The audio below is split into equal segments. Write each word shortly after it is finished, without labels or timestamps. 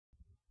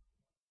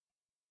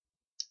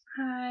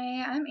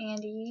Hi, I'm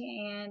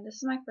Andy, and this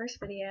is my first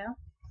video.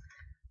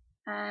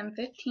 I'm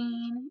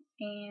 15,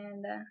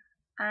 and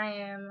I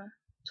am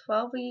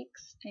 12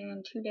 weeks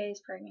and 2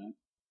 days pregnant.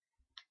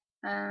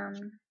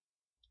 Um,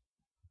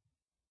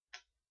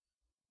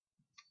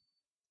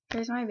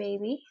 Here's my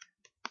baby.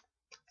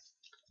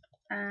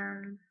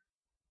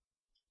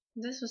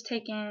 This was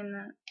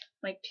taken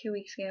like 2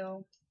 weeks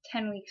ago,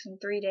 10 weeks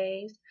and 3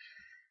 days,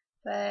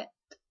 but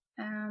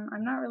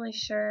I'm not really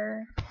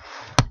sure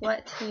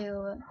what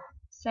to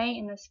say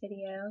in this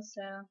video,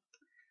 so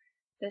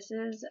this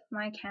is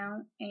my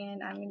account,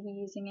 and I'm going to be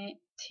using it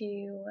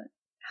to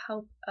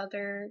help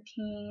other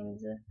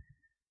teens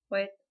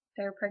with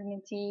their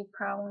pregnancy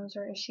problems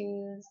or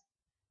issues,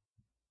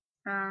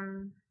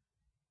 and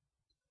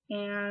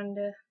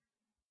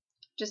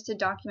just to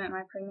document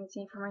my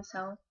pregnancy for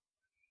myself.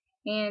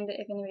 And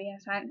if anybody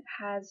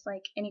has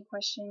like any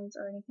questions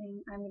or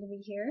anything, I'm going to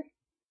be here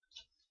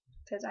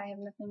because I have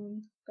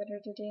nothing better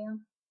to do.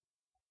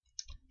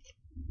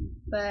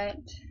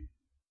 But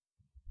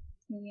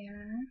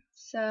yeah,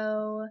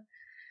 so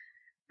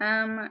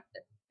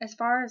as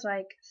far as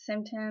like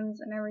symptoms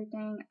and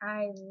everything,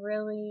 I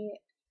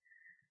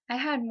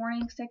had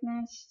morning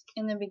sickness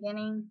in the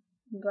beginning,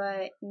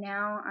 but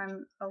now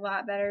I'm a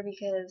lot better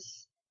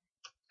because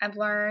I've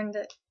learned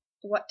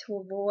what to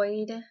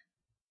avoid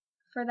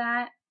for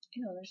that.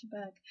 Ew, there's a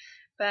bug.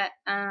 But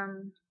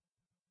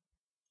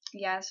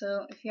yeah,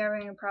 so if you're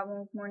having a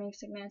problem with morning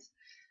sickness,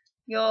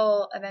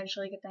 you'll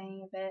eventually get the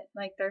hang of it.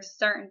 Like, there's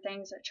certain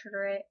things that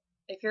trigger it.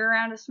 If you're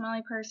around a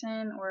smelly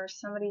person or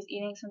somebody's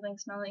eating something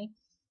smelly,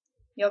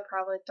 you'll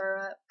probably throw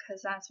up,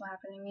 because that's what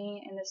happened to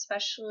me. And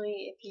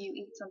especially if you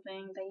eat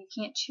something that you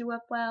can't chew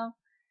up well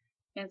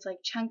and it's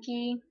like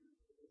chunky,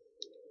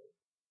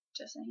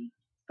 just saying.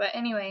 But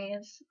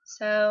anyways,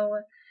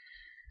 so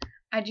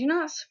I do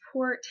not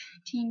support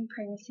teen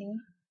pregnancy,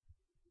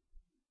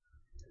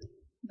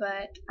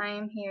 but I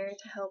am here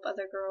to help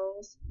other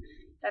girls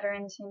that are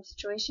in the same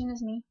situation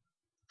as me.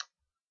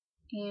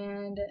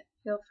 And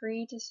feel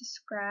free to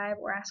subscribe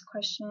or ask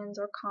questions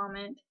or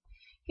comment.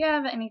 If you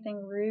have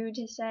anything rude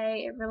to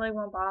say, it really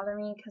won't bother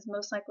me because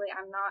most likely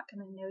I'm not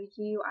going to know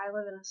you. I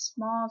live in a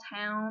small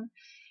town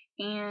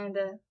and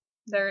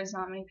there's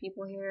not many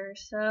people here,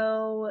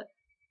 so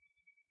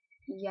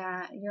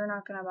yeah, you're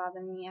not going to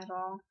bother me at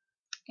all.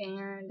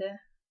 And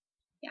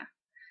yeah,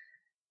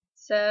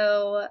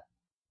 so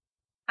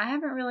I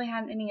haven't really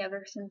had any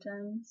other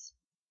symptoms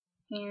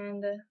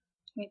and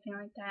anything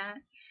like that.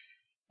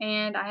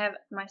 And I have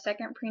my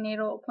second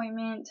prenatal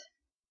appointment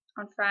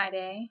on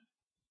Friday.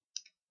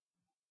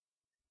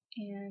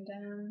 And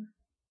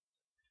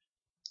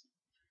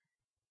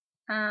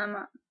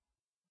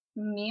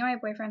me and my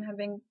boyfriend have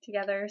been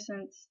together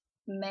since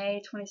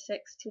May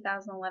 26,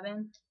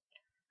 2011.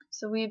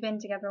 So we've been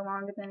together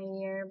longer than a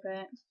year,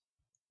 but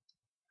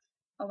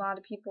a lot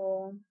of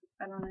people,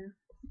 I don't know.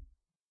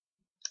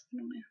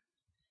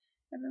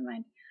 Never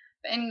mind.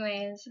 But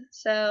anyways,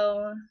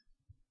 so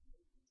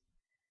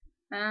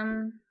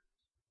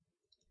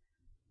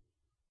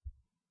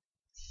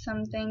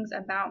some things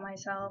about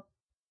myself.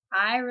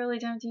 I really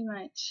don't do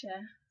much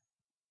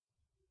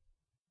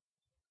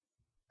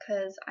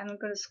because I don't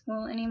go to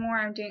school anymore.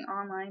 I'm doing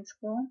online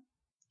school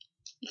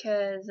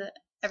because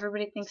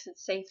everybody thinks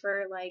it's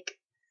safer. Like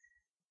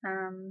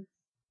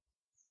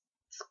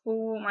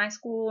my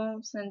school,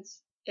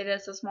 since it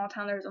is a small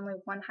town, there's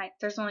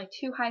only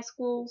two high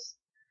schools,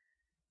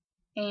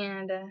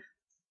 and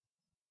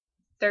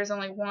there's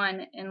only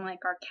one in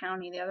like our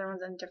county. The other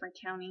one's in a different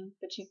county,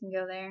 but you can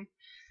go there.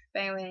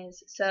 But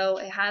anyways, so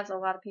it has a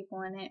lot of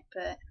people in it,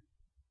 but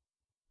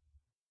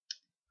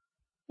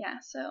yeah,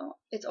 so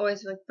it's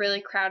always like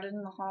really crowded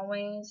in the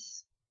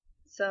hallways.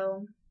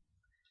 So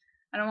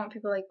I don't want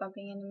people like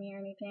bumping into me or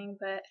anything,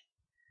 but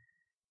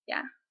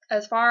yeah.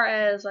 As far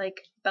as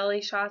like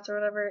belly shots or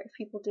whatever, if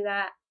people do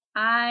that,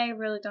 I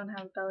really don't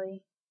have a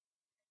belly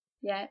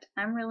yet.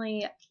 I'm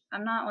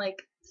not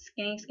like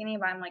skinny,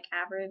 but I'm like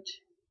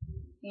average,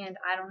 and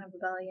I don't have a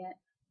belly yet.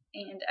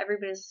 And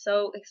everybody's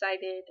so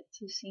excited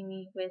to see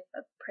me with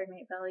a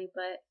pregnant belly,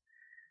 but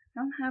I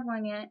don't have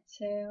one yet,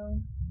 so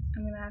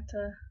I'm gonna have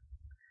to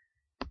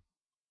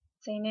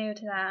say no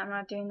to that. I'm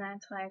not doing that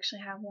until I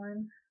actually have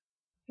one,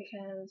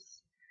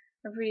 because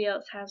everybody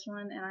else has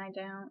one and I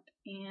don't,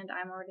 and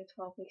I'm already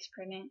 12 weeks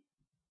pregnant,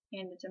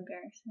 and it's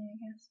embarrassing, I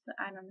guess, but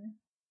I don't know.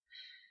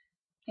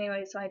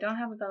 Anyway, so I don't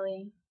have a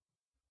belly.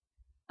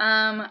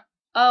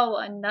 Oh,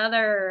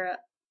 another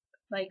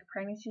like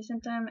pregnancy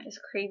symptom is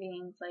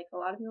cravings. Like, a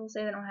lot of people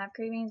say they don't have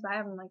cravings, but I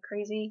have them like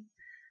crazy.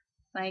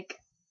 Like,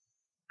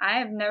 I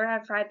have never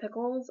had fried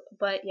pickles,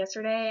 but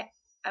yesterday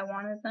I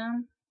wanted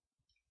them,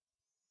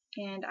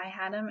 and I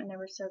had them, and they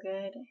were so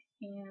good.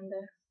 And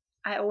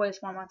I always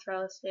want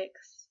mozzarella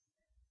sticks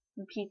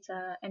and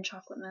pizza and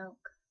chocolate milk.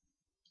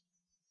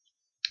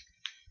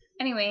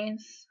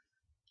 Anyways,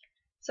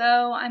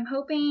 so I'm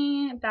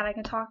hoping that I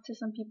can talk to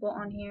some people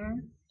on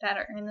here that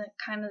are in the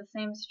kind of the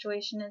same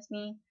situation as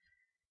me.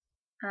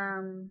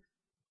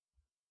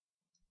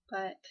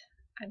 But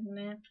I don't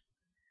know.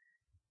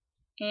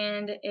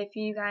 And if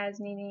you guys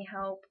need any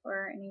help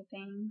or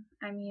anything,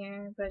 I'm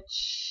here. But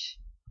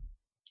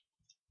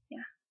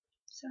yeah.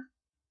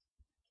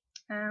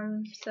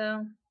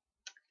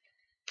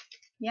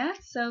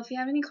 So if you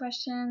have any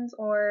questions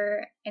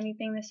or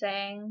anything to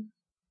say,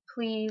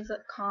 please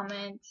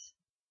comment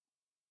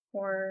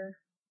or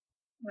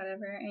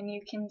whatever, and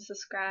you can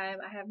subscribe.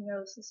 I have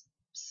no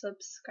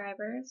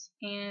subscribers,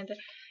 and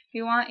if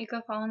you want, you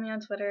can follow me on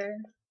Twitter.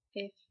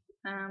 If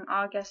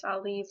I guess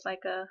I'll leave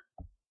like a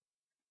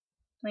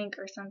link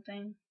or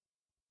something.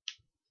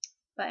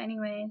 But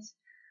anyways,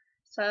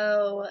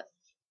 so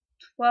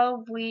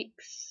 12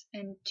 weeks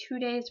and 2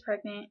 days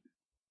pregnant,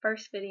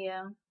 first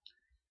video,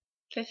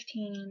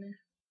 15.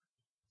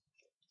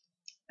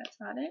 That's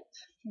about it.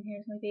 And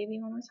here's my baby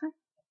one more time.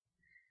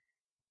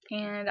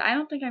 And I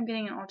don't think I'm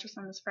getting an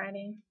ultrasound this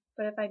Friday,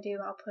 but if I do,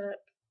 I'll put up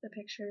the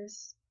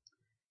pictures.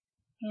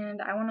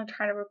 And I want to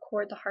try to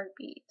record the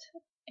heartbeat,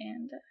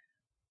 and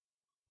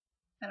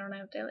I don't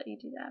know if they let you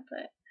do that,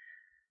 but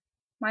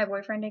my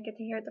boyfriend didn't get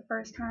to hear it the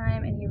first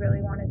time, and he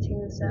really wanted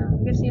to, so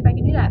I'm going to see if I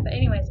can do that. But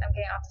anyways, I'm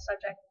getting off the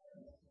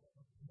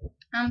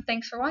subject.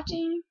 Thanks for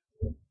watching,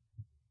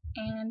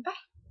 and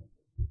bye.